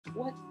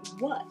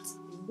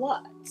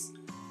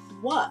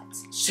what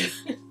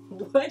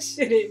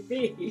should it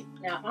be?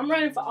 Now, if I'm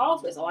running for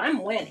office, oh,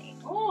 I'm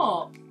winning.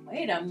 Oh,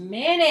 wait a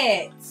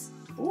minute.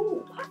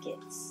 Ooh,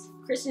 pockets.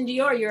 Christian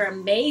Dior, you're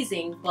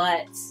amazing,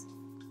 but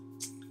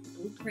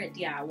Blueprint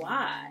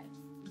DIY.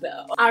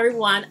 Though. Hi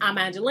everyone, I'm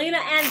Angelina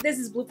and this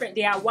is Blueprint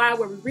DIY,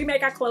 where we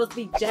remake our clothes to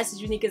be just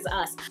as unique as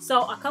us.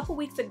 So a couple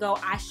weeks ago,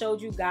 I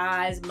showed you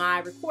guys my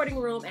recording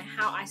room and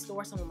how I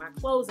store some of my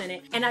clothes in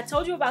it. And I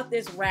told you about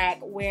this rack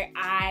where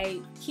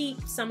I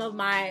keep some of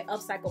my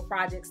upcycle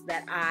projects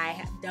that I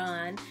have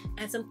done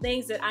and some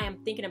things that I am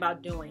thinking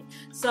about doing.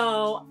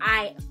 So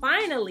I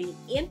finally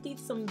emptied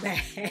some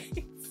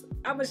bags.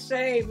 I'm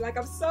ashamed, like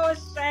I'm so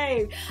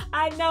ashamed.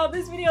 I know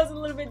this video is a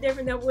little bit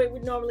different than what we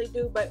normally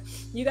do, but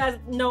you guys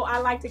know I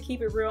like to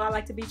keep it real. I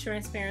like to be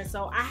transparent.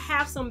 So I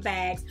have some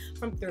bags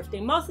from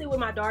thrifting, mostly with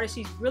my daughter.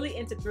 She's really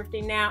into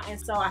thrifting now. And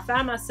so I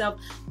found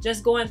myself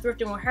just going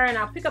thrifting with her, and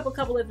I'll pick up a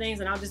couple of things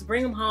and I'll just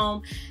bring them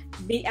home.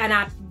 And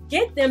I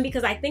get them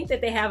because I think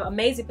that they have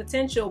amazing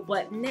potential,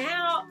 but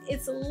now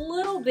it's a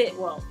little bit,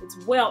 well,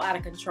 it's well out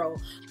of control.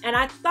 And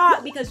I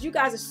thought, because you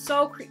guys are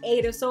so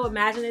creative, so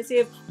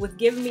imaginative with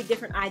giving me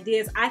different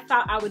ideas, I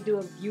thought I would do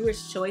a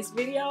viewer's choice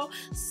video.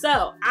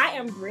 So I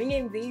am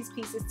bringing these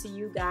pieces to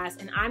you guys,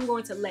 and I'm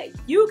going to let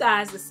you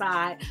guys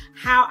decide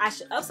how I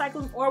should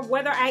upcycle them or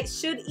whether I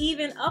should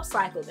even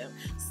upcycle them.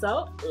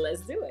 So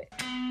let's do it.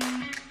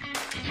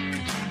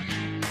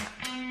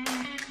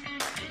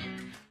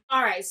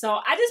 All right, so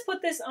I just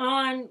put this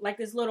on like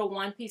this little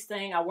one-piece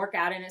thing. I work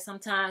out in it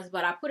sometimes,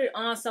 but I put it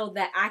on so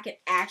that I can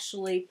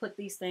actually put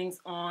these things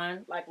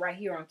on like right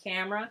here on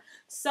camera.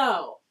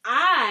 So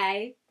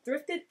I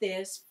thrifted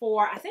this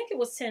for, I think it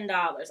was $10.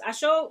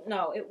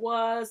 It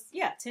was,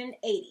 yeah,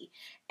 $10.80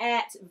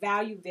 at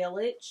Value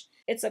Village.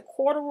 It's a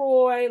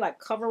corduroy, like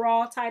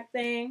coverall type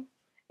thing.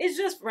 It's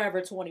just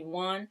Forever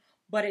 21.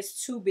 But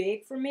it's too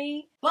big for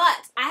me.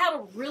 But I have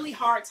a really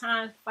hard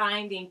time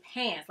finding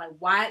pants, like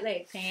wide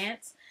leg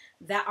pants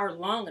that are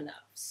long enough.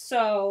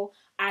 So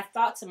I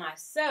thought to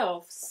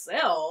myself,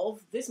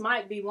 this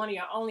might be one of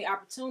your only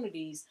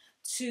opportunities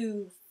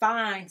to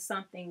find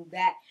something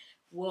that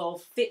will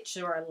fit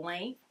your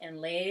length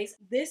and legs.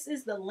 This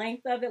is the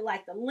length of it.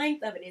 Like the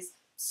length of it is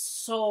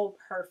so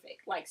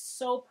perfect, like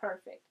so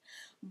perfect.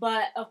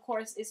 But of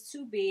course it's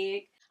too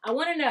big. I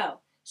want to know,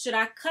 should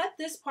I cut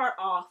this part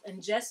off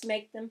and just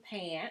make them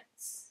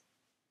pants?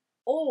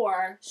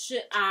 Or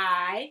should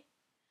I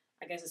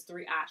guess it's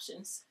three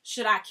options.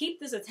 Should I keep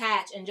this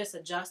attached and just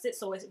adjust it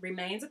so it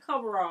remains a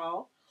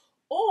coverall?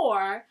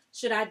 Or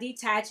should I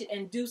detach it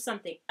and do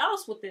something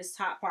else with this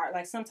top part?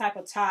 Like some type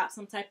of top,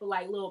 some type of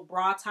like little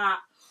bra top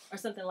or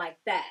something like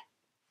that.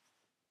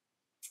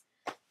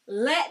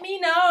 Let me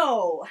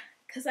know,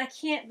 because I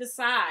can't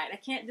decide. I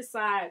can't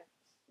decide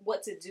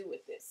what to do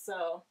with this.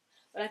 So,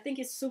 but I think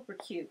it's super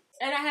cute.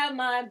 And I have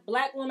my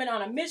Black Woman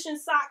on a Mission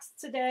socks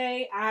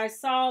today. I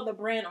saw the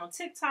brand on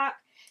TikTok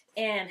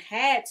and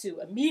had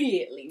to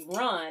immediately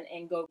run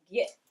and go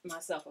get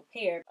myself a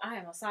pair. I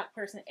am a sock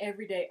person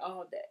every day,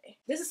 all day.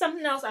 This is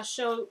something else I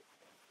showed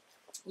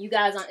you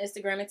guys on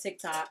Instagram and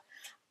TikTok.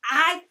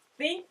 I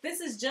think this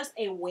is just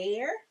a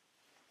wear,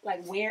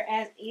 like wear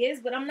as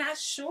is, but I'm not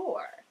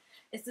sure.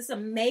 It's this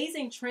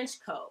amazing trench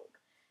coat.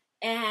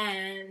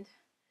 And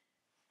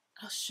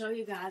I'll show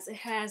you guys. It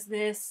has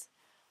this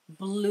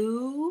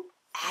blue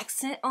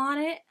accent on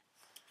it.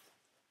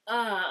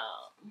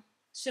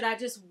 Should I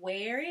just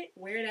wear it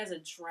as a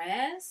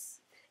dress?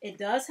 It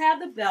does have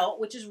the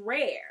belt, which is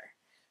rare.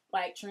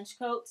 Like trench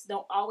coats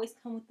don't always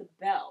come with the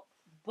belt,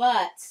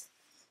 but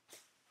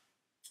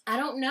I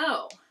don't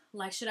know.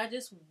 Like, should I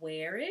just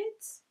wear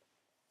it?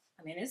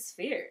 I mean, it's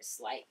fierce,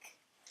 like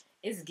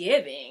it's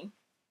giving.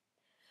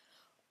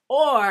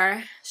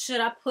 Or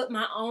should I put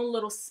my own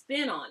little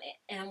spin on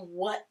it? And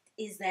what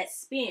is that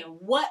spin?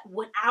 What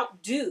would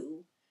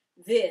outdo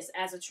this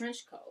as a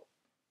trench coat?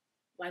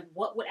 Like,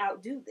 what would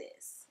outdo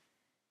this?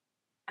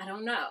 I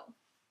don't know.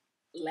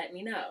 Let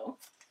me know.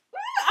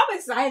 I'm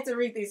excited to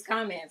read these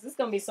comments. It's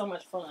gonna be so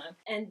much fun.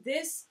 And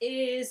this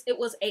is, it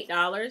was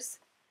 $8.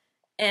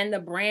 And the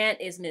brand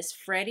is Miss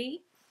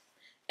Freddie.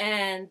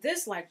 And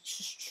this, like,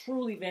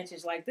 truly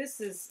vintage. Like, this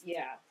is,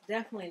 yeah,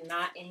 definitely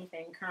not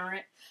anything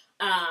current.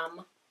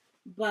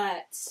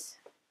 But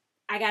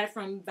I got it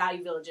from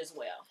Value Village as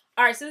well.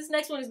 All right, so this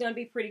next one is going to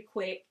be pretty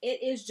quick.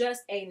 It is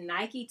just a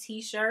Nike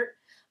t-shirt.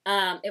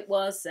 It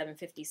was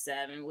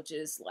 $7.57, which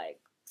is like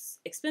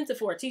expensive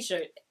for a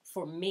t-shirt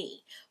for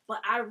me.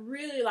 But I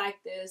really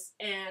like this,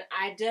 and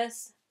I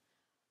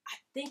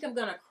think I'm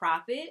going to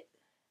crop it.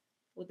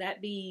 Would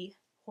that be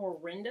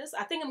horrendous?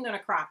 I think I'm going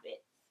to crop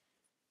it.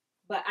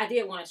 But I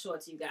did want to show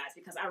it to you guys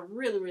because I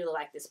really, really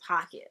like this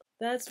pocket.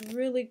 That's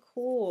really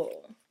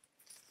cool.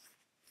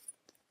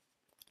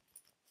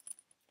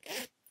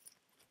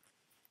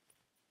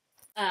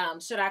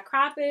 Should I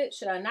crop it?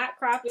 Should I not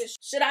crop it?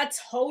 Should I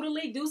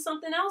totally do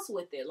something else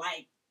with it?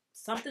 Like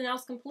something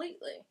else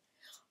completely?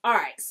 All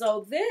right,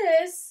 so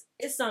this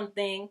is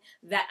something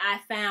that I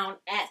found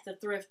at the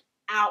thrift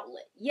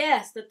outlet.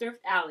 Yes, the thrift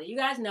outlet. You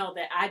guys know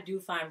that I do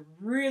find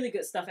really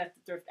good stuff at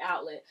the thrift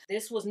outlet.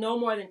 This was no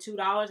more than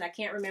 $2. I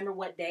can't remember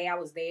what day I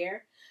was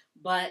there,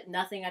 but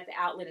nothing at the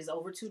outlet is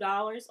over $2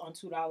 on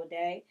 $2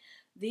 day.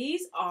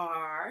 These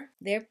are,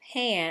 they're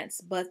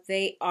pants, but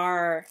they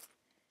are,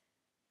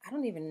 I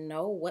don't even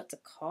know what to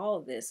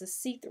call this. It's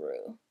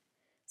see-through.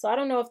 So I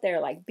don't know if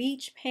they're like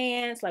beach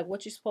pants, like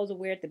what you're supposed to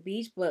wear at the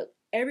beach, but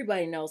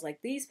everybody knows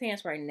like these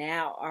pants right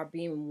now are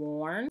being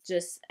worn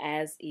just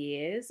as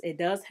is. It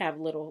does have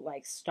little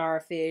like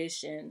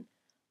starfish and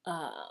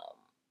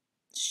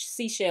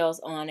seashells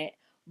on it,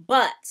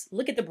 but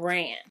look at the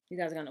brand. You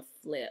guys are gonna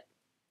flip.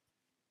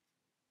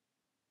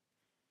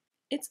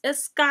 It's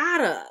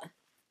Escada.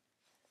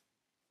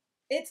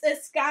 It's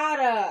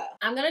Escada.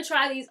 I'm gonna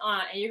try these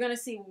on and you're gonna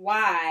see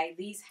why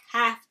these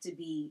have to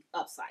be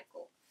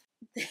upcycled.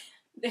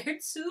 They're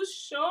too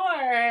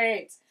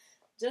short.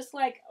 Just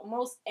like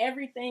most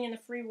everything in the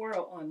free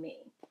world on me.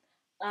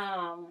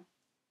 I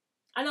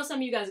know some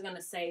of you guys are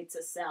gonna say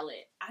to sell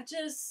it. I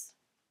just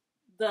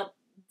the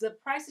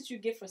price that you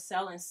get for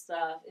selling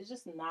stuff is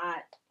just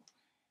not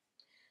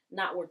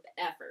worth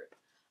the effort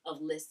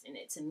of listing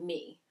it to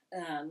me.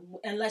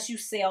 Unless you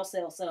sell,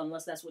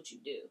 unless that's what you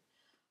do.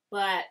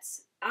 But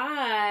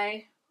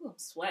I'm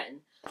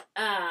sweating.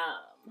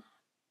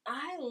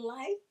 I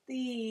like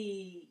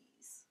these.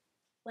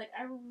 Like,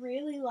 I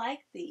really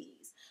like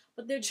these,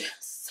 but they're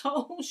just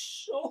so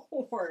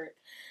short.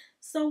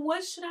 So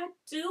what should I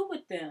do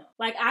with them?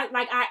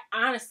 I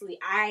honestly,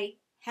 I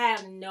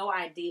have no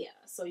idea.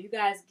 So you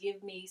guys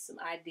give me some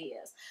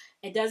ideas.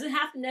 It doesn't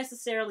have to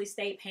necessarily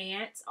stay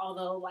pants,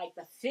 although like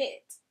the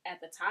fit at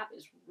the top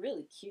is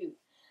really cute.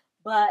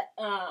 But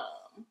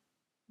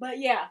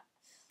yeah,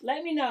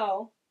 let me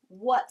know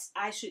what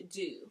I should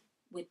do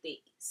with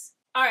these.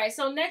 All right,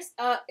 so next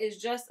up is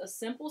just a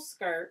simple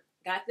skirt.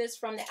 Got this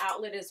from the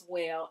outlet as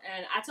well.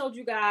 And I told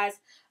you guys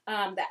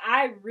that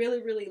I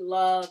really, really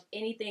love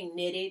anything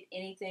knitted,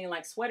 anything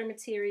like sweater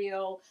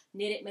material,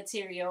 knitted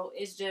material.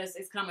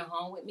 It's coming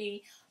home with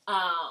me.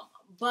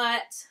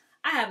 But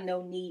I have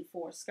no need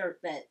for a skirt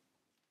that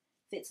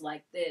fits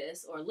like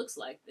this or looks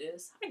like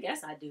this. I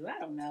guess I do. I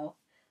don't know.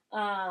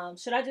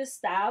 Should I just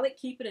style it,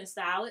 keep it and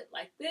style it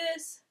like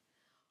this?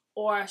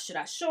 Or should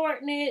I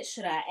shorten it?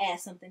 Should I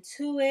add something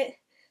to it?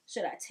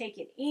 Should I take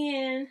it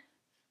in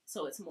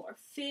so it's more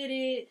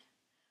fitted?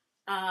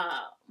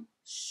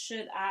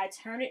 Should I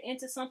turn it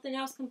into something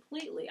else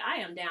completely? I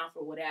am down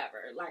for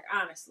whatever. Like,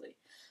 honestly,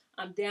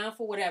 I'm down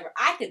for whatever.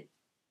 I could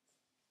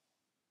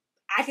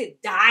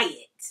dye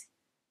it.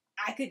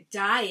 I could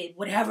dye it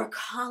whatever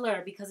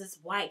color because it's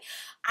white.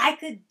 I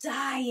could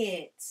dye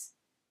it.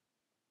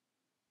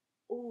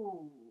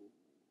 Ooh.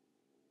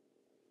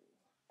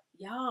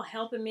 Y'all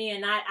helping me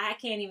and I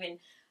can't even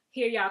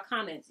hear y'all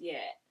comments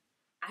yet.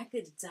 I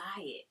could dye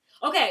it.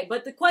 Okay,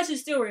 but the question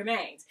still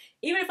remains.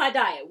 Even if I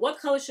dye it, what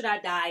color should I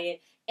dye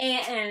it?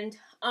 And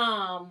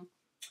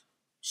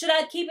should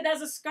I keep it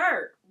as a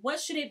skirt? What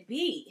should it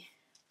be?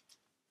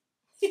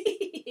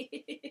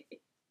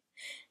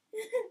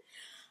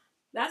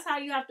 That's how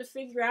you have to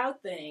figure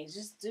out things.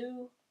 Just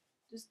do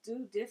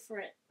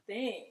different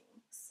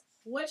things.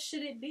 What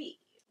should it be?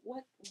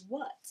 What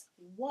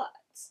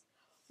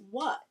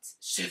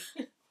should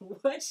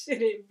what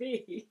should it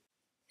be?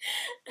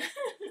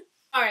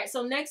 All right,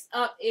 so next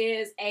up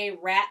is a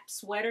wrap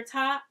sweater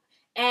top.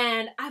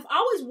 And I've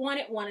always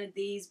wanted one of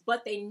these,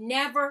 but they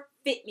never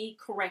fit me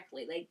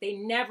correctly. Like, they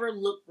never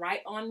look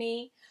right on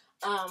me,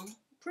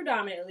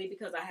 predominantly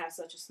because I have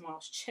such a small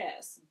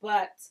chest.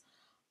 But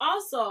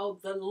also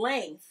the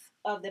length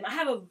of them. I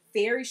have a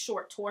very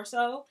short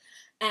torso,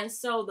 and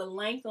so the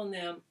length on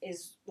them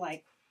is,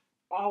 like,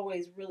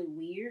 always really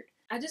weird.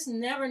 I just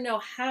never know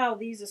how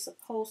these are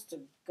supposed to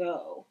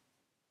go.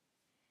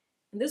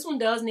 And this one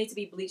does need to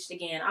be bleached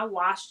again. I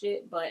washed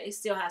it, but it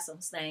still has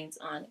some stains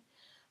on it.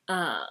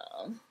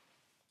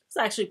 It's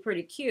actually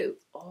pretty cute.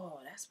 Oh,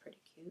 that's pretty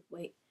cute.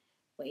 Wait.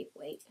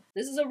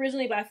 This is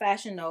originally by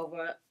Fashion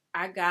Nova.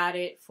 I got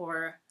it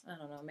for, I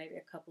don't know, maybe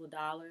a couple of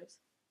dollars.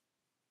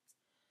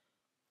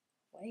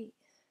 Wait.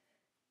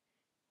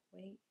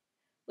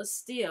 But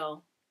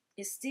still,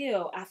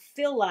 I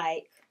feel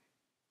like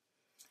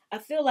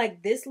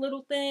this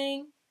little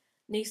thing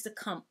needs to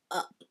come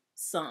up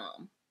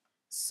some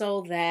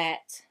so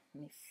that,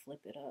 let me flip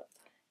it up.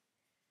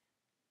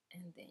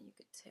 And then you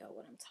could tell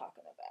what I'm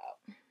talking about.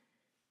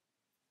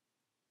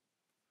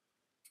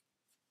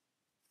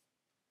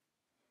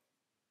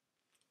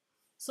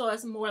 So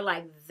it's more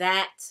like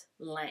that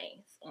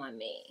length on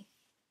me.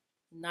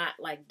 Not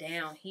like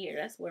down here.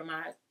 That's where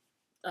my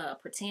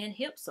pretend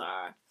hips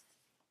are.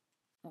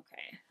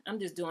 Okay, I'm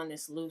just doing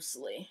this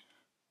loosely.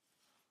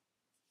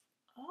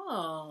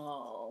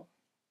 Oh,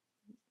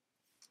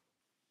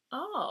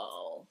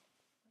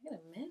 wait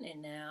a minute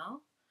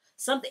now.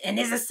 And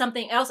this is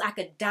something else I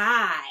could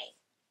dye.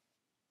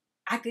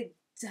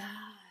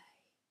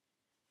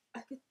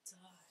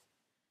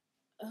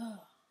 Oh,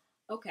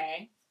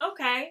 okay.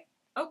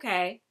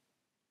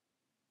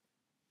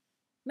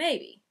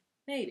 Maybe.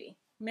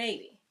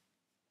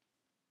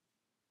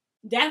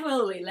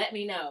 Definitely let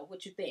me know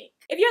what you think.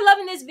 If you're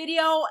loving this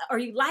video or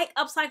you like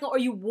upcycling or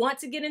you want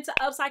to get into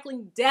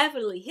upcycling,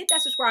 definitely hit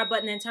that subscribe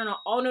button and turn on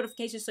all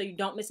notifications so you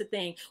don't miss a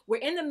thing.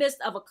 We're in the midst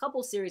of a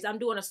couple series. I'm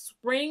doing a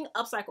spring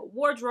upcycle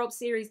wardrobe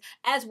series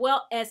as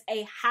well as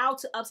a how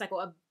to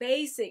upcycle, a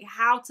basic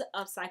how to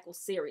upcycle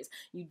series.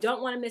 You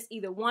don't want to miss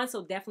either one,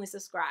 so definitely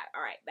subscribe.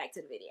 All right, back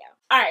to the video.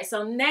 All right,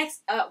 so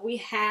next up we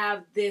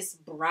have this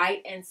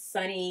bright and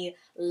sunny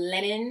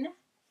linen.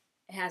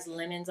 It has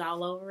lemons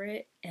all over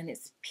it, and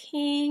it's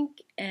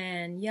pink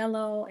and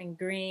yellow and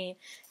green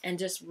and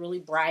just really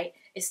bright.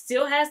 It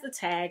still has the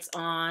tags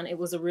on. It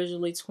was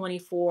originally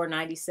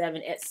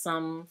 $24.97 at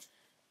some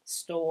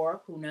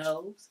store, who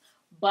knows.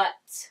 But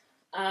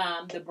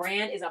the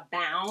brand is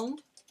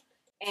Abound,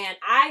 and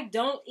I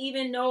don't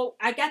even know.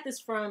 I got this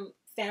from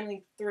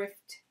Family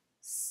Thrift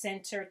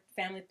Center,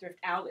 Family Thrift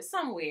Outlet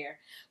somewhere,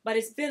 but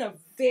it's been a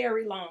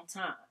very long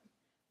time.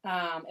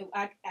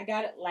 I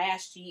got it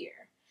last year.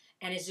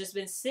 And it's just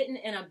been sitting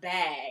in a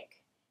bag.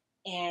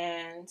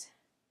 And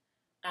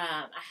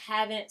I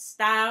haven't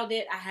styled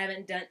it. I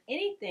haven't done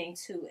anything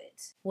to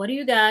it. What do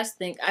you guys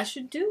think I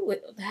should do with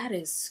it? That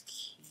is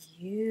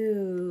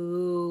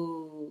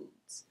cute.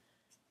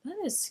 That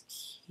is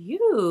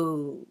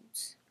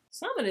cute.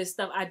 Some of this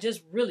stuff I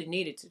just really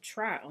needed to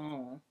try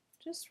on.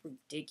 Just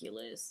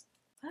ridiculous.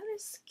 That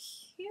is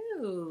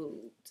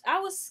cute. I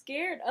was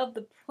scared of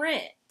the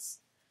print.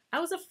 I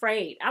was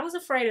afraid. I was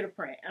afraid of the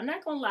print. I'm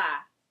not gonna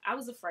lie. I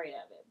was afraid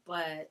of it, but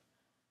I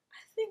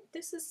think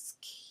this is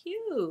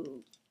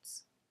cute.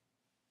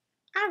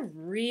 I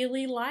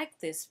really like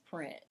this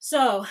print.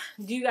 So,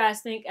 do you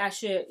guys think I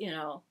should, you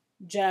know,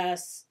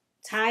 just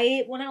tie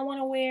it when I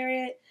want to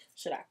wear it?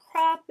 Should I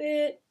crop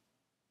it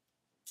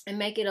and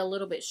make it a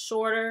little bit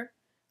shorter?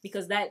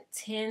 Because that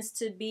tends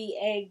to be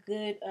a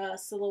good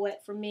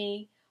silhouette for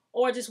me.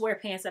 Or just wear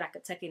pants that I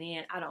could tuck it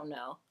in. I don't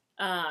know.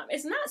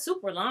 It's not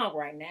super long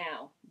right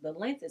now. The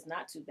length is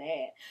not too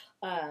bad.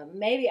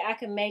 Maybe I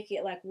can make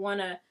it like one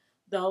of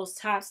those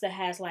tops that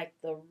has like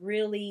the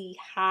really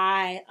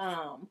high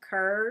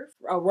curve,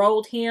 a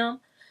rolled hem,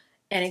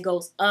 and it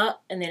goes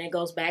up and then it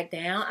goes back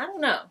down. I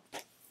don't know.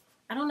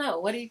 I don't know.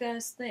 What do you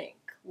guys think?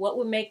 What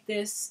would make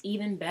this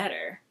even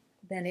better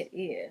than it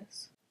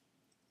is?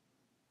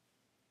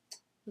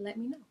 Let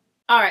me know.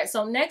 All right,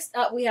 so next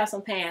up we have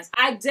some pants.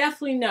 I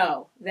definitely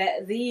know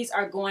that these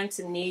are going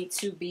to need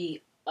to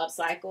be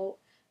upcycled.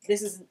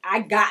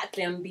 I got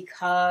them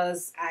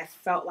because I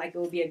felt like it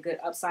would be a good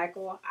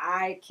upcycle.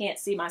 I can't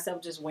see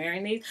myself just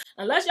wearing these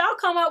unless y'all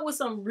come up with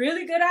some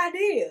really good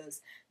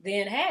ideas.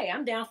 Then hey,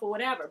 I'm down for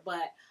whatever.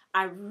 But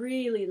I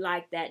really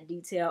like that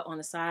detail on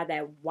the side,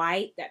 that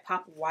white, that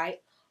pop of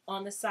white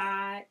on the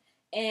side.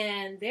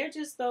 And they're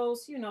just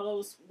those, you know,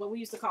 those what we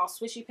used to call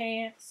swishy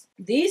pants.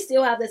 These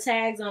still have the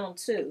tags on them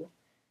too.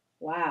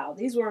 Wow,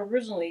 these were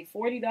originally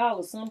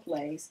 $40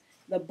 someplace.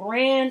 The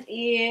brand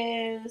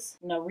is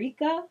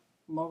Marika.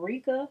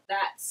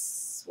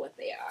 That's what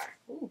they are.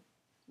 Ooh,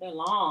 they're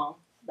long.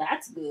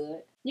 That's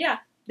good. Yeah,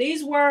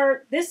 this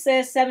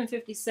says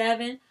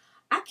 $7.57.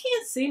 I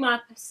can't see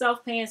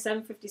myself paying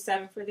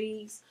 $7.57 for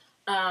these.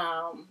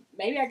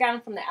 Maybe I got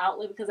them from the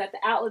outlet because at the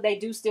outlet they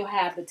do still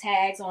have the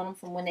tags on them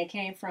from when they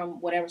came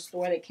from whatever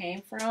store they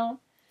came from.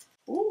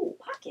 Ooh,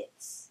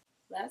 pockets.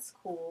 That's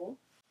cool.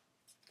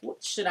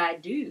 What should I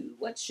do?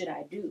 What should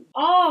I do?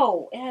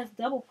 Oh, it has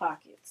double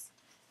pockets.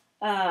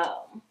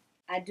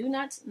 I do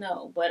not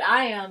know, but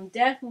I am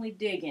definitely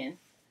digging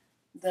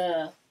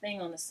the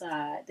thing on the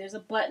side. There's a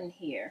button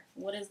here.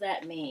 What does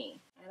that mean?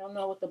 I don't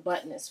know what the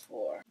button is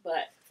for,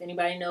 but if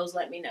anybody knows,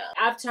 let me know.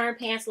 I've turned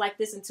pants like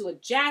this into a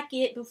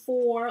jacket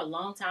before, a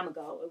long time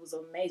ago. It was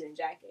an amazing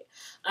jacket.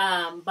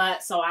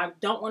 But so I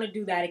don't want to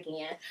do that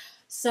again.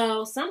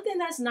 So something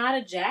that's not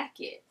a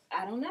jacket.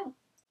 I don't know.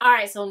 All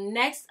right, so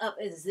next up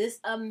is this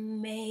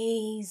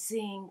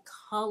amazing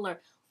color.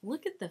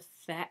 Look at the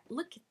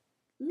look at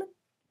that.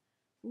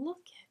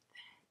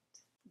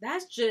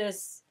 That's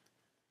just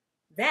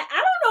that.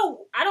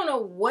 I don't know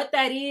what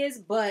that is,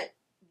 but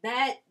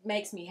that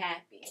makes me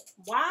happy.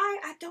 Why?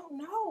 I don't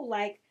know.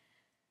 Like,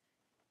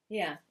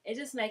 yeah, it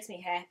just makes me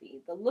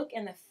happy. The look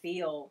and the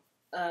feel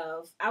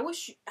of I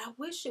wish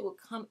it would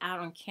come out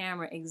on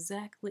camera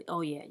exactly. Oh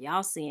yeah,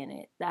 y'all seeing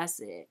it. That's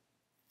it.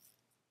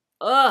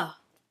 Ugh.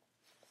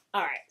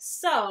 All right,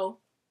 so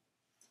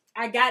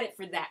I got it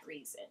for that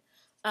reason.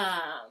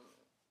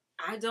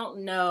 I don't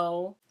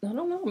know.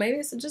 Maybe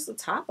it's just a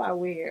top I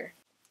wear.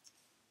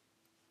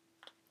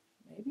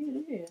 Maybe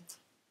it is.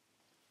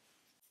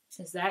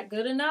 Is that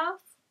good enough?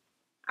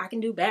 I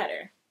can do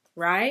better,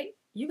 right?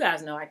 You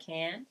guys know I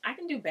can. I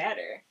can do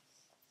better.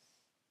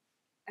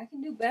 I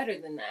can do better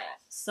than that.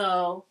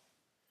 So,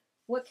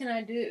 what can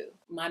I do?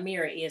 My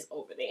mirror is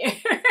over there.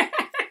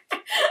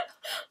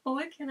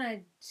 What can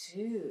I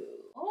do?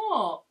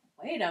 Oh,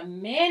 wait a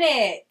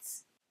minute.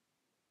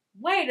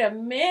 Wait a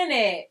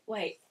minute.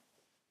 Wait.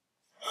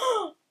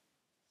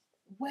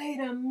 Wait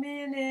a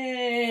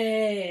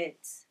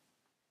minute.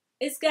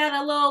 It's got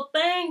a little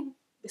thing.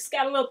 It's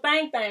got a little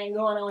thing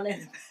going on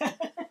in the back.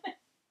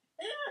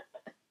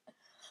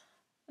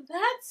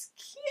 that's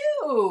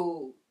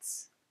cute.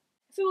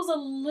 If it was a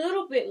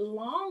little bit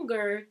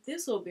longer,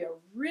 this would be a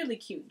really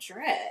cute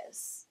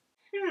dress.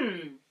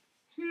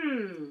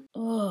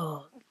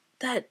 Oh,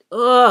 that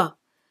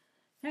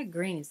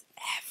green is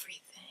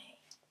everything.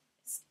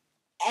 It's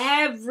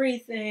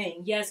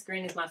everything. Yes,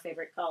 green is my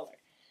favorite color.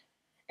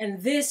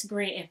 And this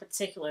green in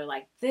particular,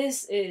 like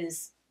this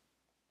is,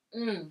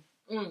 And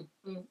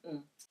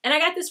I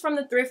got this from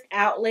the Thrift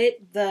outlet.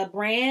 The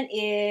brand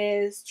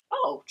is,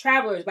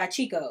 Travelers by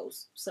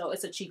Chico's. So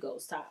it's a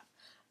Chico's top.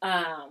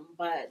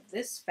 But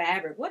this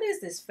fabric, what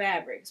is this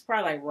fabric? It's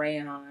probably like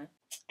rayon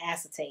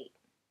acetate,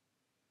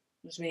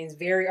 which means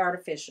very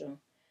artificial.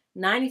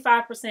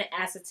 95%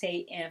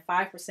 acetate and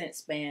 5%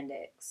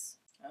 spandex.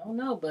 I don't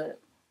know, but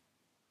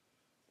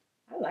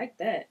I like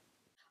that.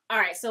 All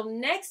right, so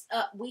next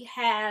up we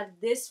have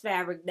this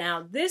fabric.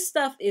 Now, this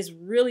stuff is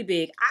really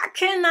big. I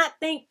cannot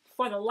think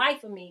for the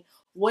life of me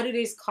what it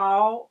is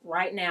called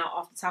right now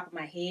off the top of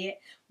my head,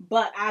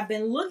 but I've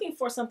been looking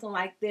for something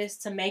like this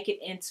to make it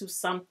into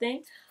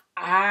something.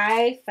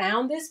 I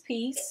found this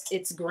piece.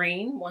 It's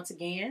green, once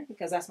again,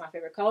 because that's my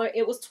favorite color.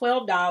 It was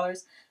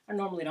 $12. I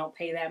normally don't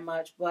pay that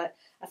much, but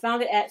I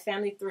found it at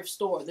Family Thrift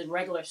Store, the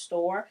regular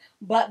store.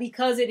 But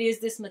because it is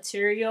this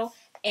material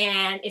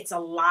and it's a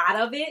lot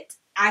of it,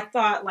 I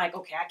thought, like,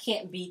 okay, I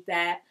can't beat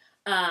that.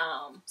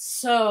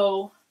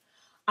 So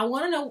I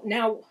want to know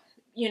now,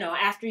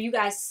 after you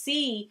guys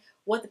see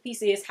what the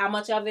piece is, how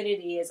much of it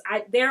is.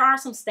 There are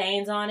some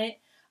stains on it,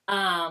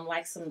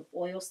 like some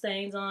oil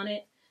stains on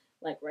it.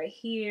 Like right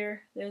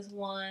here, there's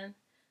one.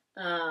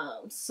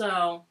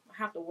 So I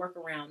have to work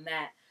around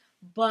that.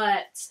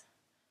 But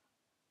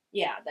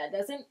yeah,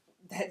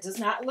 that does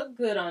not look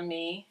good on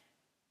me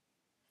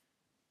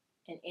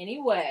in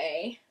any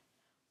way.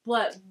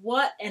 But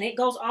and it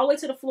goes all the way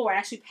to the floor,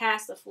 actually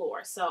past the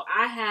floor. So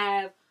I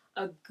have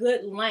a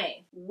good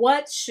length.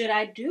 What should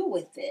I do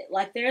with it?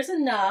 Like, there's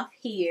enough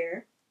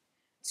here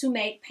to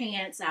make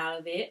pants out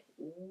of it.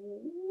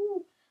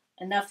 Ooh,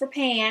 enough for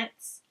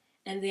pants.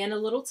 And then a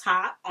little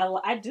top.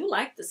 I do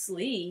like the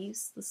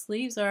sleeves. The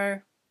sleeves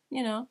are,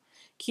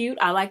 cute.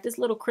 I like this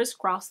little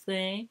crisscross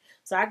thing.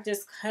 So I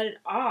just cut it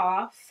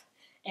off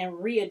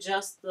and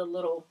readjust the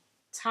little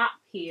top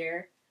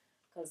here,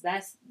 because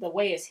that's the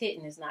way it's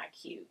hitting is not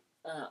cute.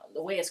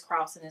 The way it's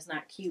crossing is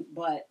not cute,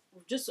 but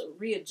just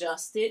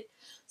readjust it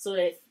so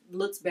that it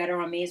looks better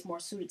on me. It's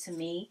more suited to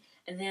me.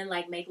 And then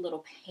like make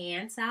little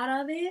pants out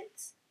of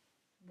it.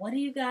 What do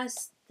you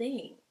guys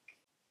think?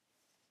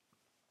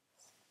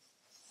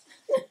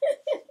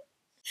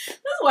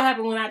 That's what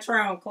happened when I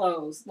try on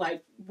clothes,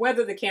 like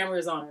whether the camera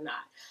is on or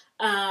not.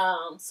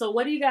 So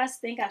what do you guys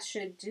think I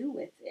should do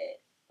with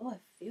it? Oh, it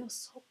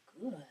feels so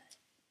good.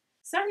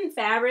 Certain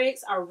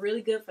fabrics are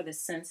really good for the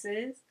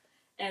senses,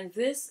 and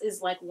this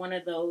is like one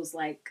of those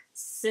like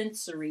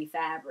sensory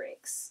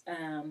fabrics.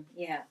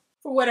 Yeah,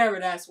 for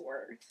whatever that's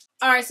worth.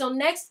 All right, so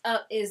next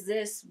up is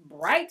this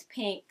bright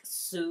pink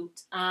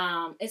suit.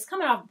 It's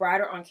coming off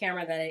brighter on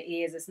camera than it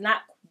is. It's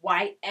not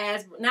quite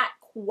as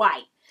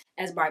bright,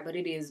 but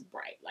it is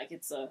bright. Like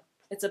it's a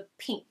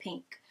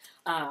pink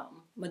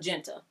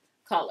magenta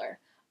color.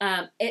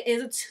 It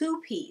is a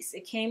two-piece.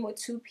 It came with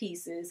two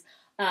pieces.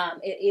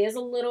 It is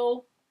a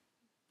little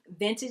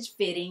vintage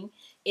fitting.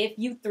 If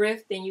you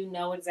thrift, then you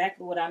know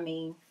exactly what I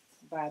mean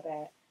by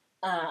that.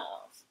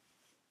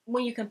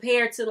 When you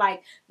compare to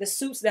like the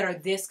suits that are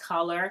this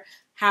color,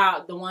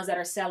 how the ones that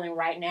are selling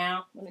right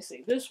now, let me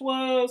see, this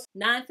was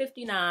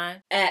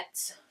 $9.59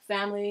 at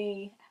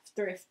Family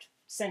Thrift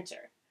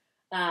Center.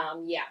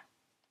 Yeah,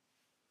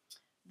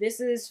 this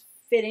is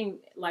fitting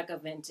like a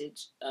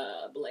vintage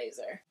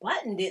blazer.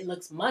 Buttoned, it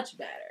looks much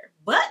better.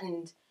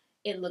 Buttoned,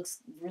 it looks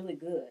really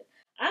good.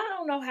 I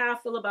don't know how I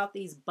feel about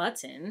these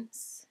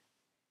buttons,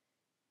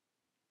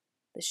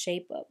 the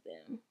shape of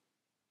them,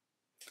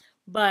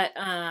 but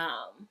yeah,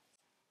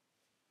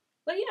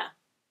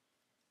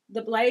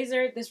 the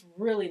blazer, this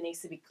really needs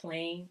to be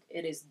cleaned.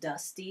 It is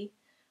dusty,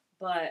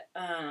 but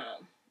I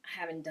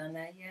haven't done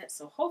that yet,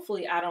 so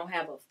hopefully I don't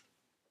have a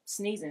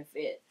sneezing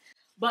fit.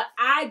 But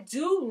I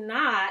do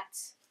not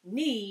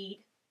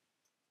need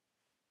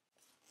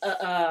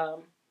a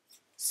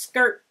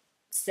skirt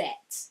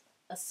set,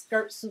 a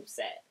skirt suit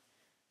set.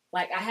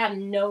 Like, I have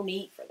no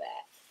need for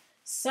that.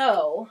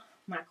 So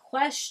my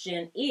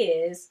question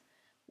is,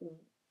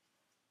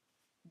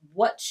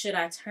 what should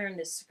I turn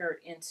this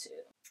skirt into?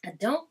 I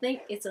don't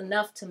think it's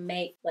enough to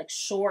make like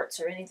shorts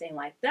or anything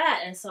like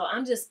that. And so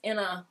I'm just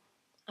I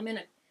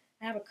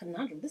have a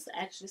conundrum. This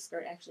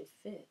skirt actually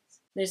fits.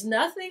 There's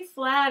nothing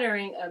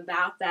flattering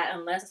about that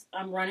unless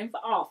I'm running for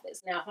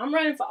office. Now, if I'm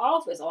running for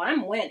office,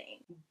 I'm winning.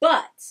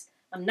 But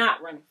I'm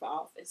not running for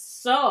office.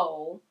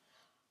 So,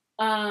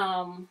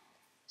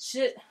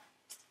 should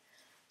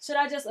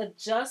I just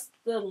adjust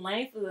the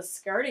length of the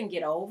skirt and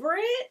get over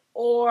it?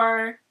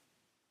 Or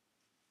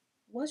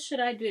what should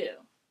I do?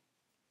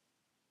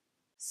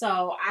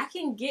 So I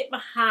can get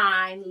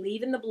behind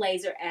leaving the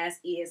blazer as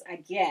is, I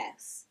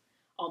guess.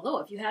 Although,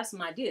 if you have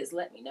some ideas,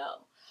 let me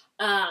know.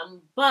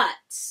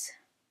 But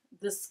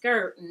the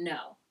skirt,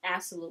 no,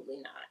 absolutely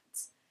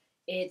not.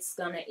 it's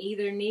gonna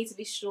either need to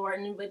be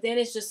shortened, but then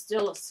it's just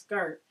still a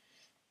skirt.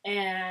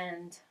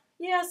 And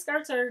yeah,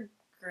 skirts are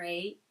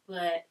great,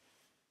 but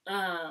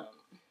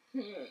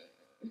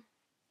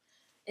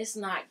it's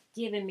not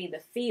giving me the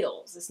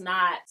feels. It's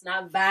not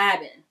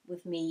vibing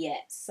with me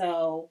yet.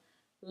 So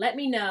let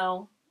me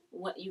know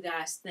what you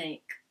guys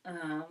think.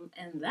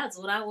 And that's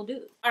what I will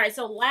do. All right,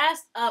 so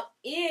last up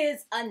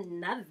is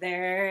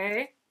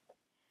another,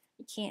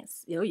 you can't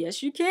see, oh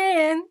yes you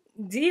can,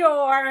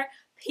 Dior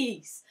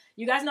piece.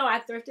 You guys know I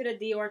thrifted a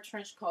Dior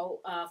trench coat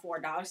for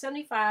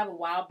 $1.75 a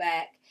while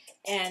back,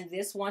 and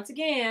this once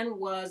again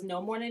was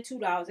no more than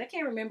 $2. I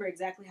can't remember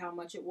exactly how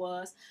much it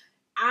was.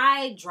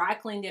 I dry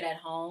cleaned it at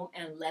home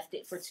and left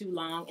it for too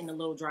long in the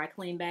little dry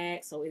clean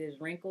bag, so it is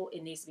wrinkled.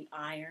 It needs to be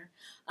ironed.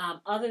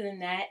 Other than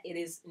that, it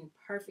is in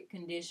perfect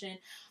condition.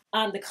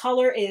 The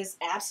color is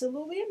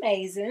absolutely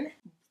amazing,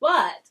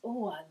 but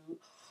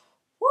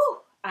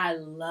I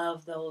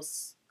love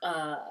those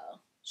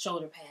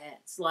shoulder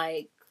pads.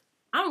 Like,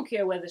 I don't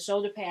care whether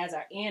shoulder pads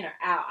are in or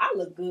out. I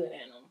look good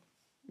in them.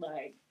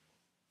 Like,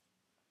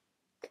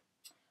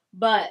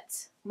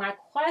 but my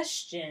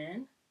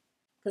question,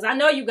 because I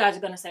know you guys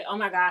are going to say, oh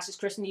my gosh, it's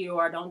Christian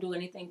Dior. Don't do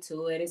anything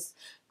to it. It's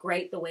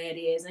great the way it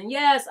is. And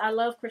yes, I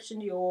love Christian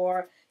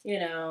Dior. You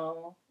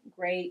know,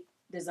 great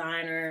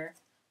designer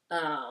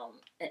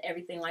and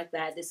everything like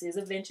that. This is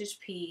a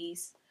vintage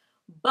piece.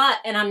 But,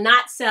 and I'm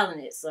not selling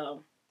it.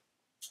 So,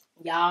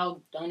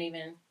 y'all don't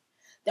even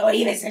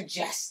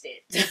suggest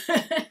it.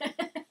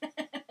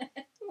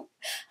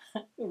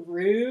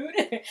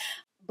 Rude.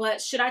 But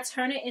should I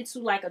turn it into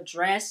like a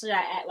dress? Should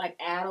I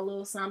add a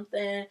little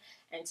something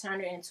and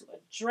turn it into a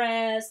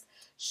dress?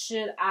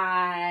 Should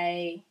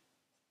I,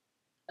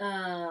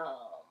 what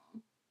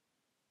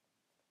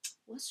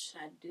should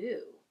I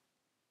do?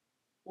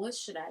 What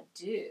should I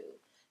do?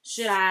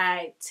 Should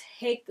I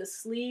take the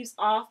sleeves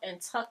off and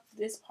tuck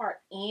this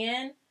part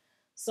in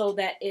so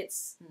that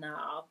it's,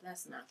 no,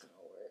 that's not gonna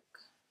work.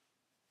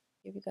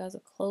 Give you guys a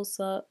close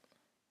up.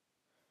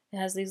 It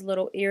has these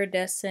little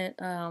iridescent,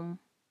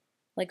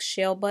 like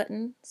shell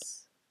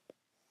buttons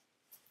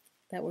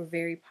that were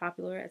very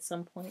popular at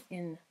some point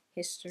in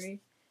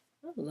history.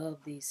 I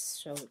love these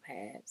shoulder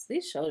pads.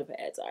 These shoulder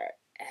pads are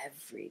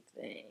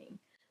everything.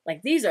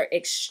 Like, these are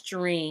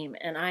extreme,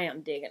 and I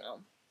am digging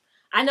them.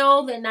 I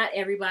know that not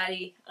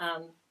everybody,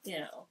 you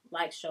know,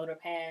 likes shoulder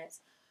pads,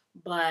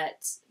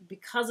 but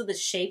because of the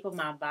shape of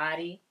my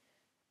body,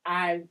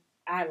 I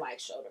like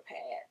shoulder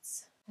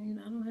pads. And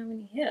I don't have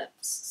any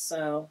hips,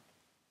 so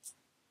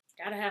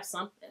gotta have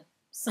something.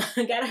 So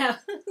gotta have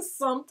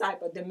some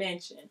type of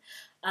dimension.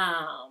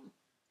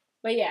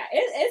 But yeah,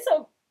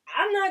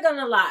 I'm not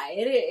gonna lie,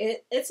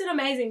 it's an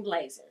amazing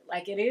blazer.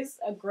 Like, it is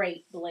a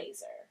great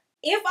blazer.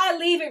 If I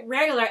leave it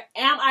regular,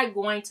 am I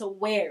going to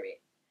wear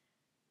it?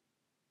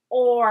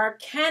 Or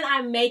can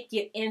I make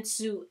it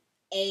into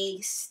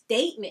a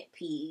statement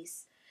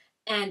piece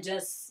and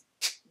just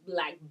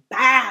like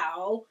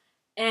bow,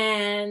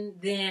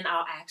 and then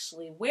I'll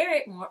actually wear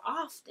it more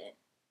often?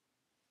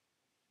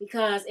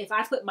 Because if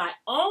I put my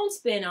own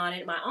spin on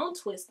it, my own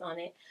twist on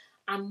it,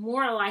 I'm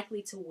more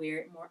likely to wear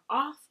it more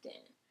often.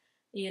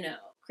 You know,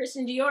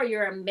 Christian Dior,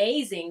 you're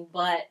amazing,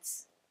 but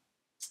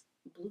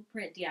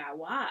Blueprint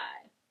DIY,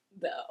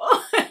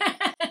 though.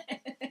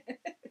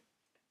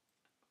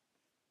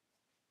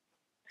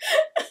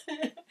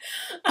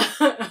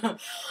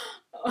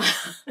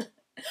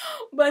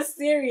 But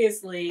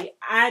seriously,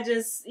 I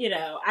just, you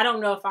know, I don't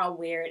know if I'll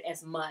wear it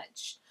as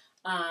much.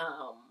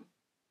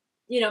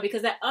 You know,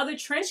 because that other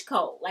trench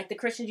coat, like the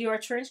Christian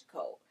Dior trench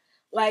coat,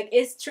 like,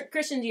 it's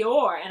Christian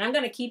Dior, and I'm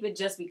going to keep it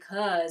just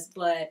because,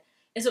 but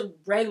it's a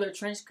regular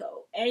trench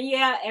coat. And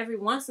yeah, every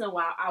once in a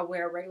while I'll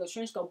wear a regular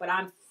trench coat, but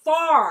I'm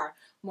far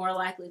more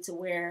likely to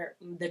wear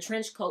the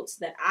trench coats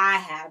that I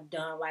have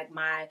done, like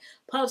my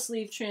puff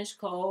sleeve trench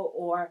coat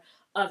or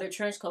other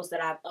trench coats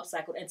that I've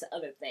upcycled into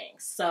other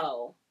things.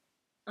 So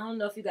I don't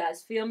know if you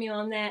guys feel me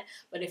on that,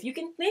 but if you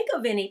can think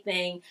of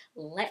anything,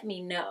 let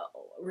me know.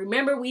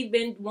 Remember, we've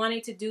been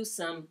wanting to do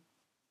some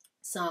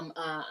seam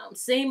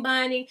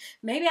binding.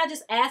 Maybe I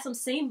just add some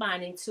seam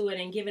binding to it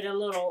and give it a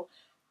little,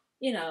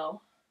 you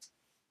know,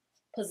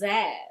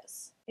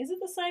 pizzazz. Is it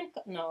the same?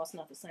 No, it's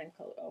not the same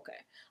color. Okay.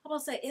 I'm about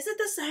to say, is it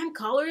the same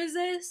color as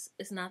this?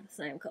 It's not the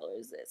same color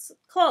as this.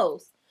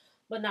 Close,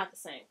 but not the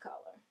same color.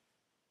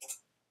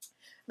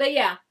 But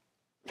yeah,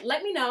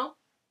 let me know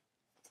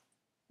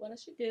what I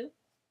should do.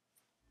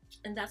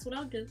 And that's what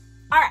I'll do.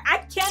 All right, I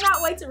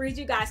cannot wait to read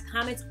you guys'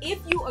 comments. If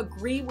you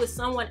agree with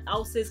someone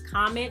else's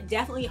comment,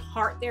 definitely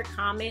heart their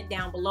comment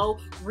down below.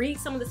 Read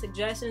some of the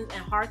suggestions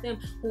and heart them.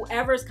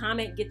 Whoever's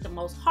comment get the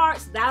most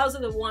hearts, those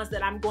are the ones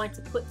that I'm going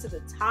to put to the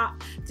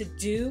top to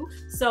do.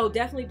 So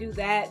definitely do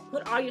that.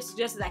 Put all your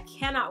suggestions. I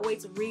cannot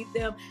wait to read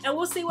them. And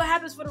we'll see what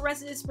happens for the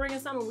rest of this spring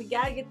and summer. We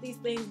got to get these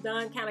things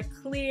done, kind of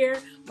clear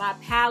my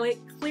palette,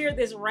 clear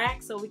this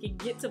rack so we can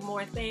get to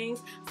more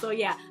things. So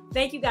yeah,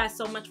 thank you guys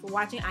so much for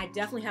watching. I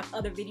definitely have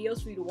other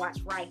videos for you to watch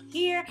right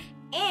here,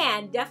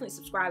 and definitely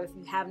subscribe if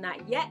you have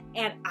not yet,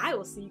 and I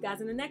will see you guys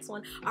in the next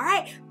one. All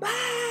right,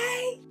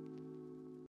 bye.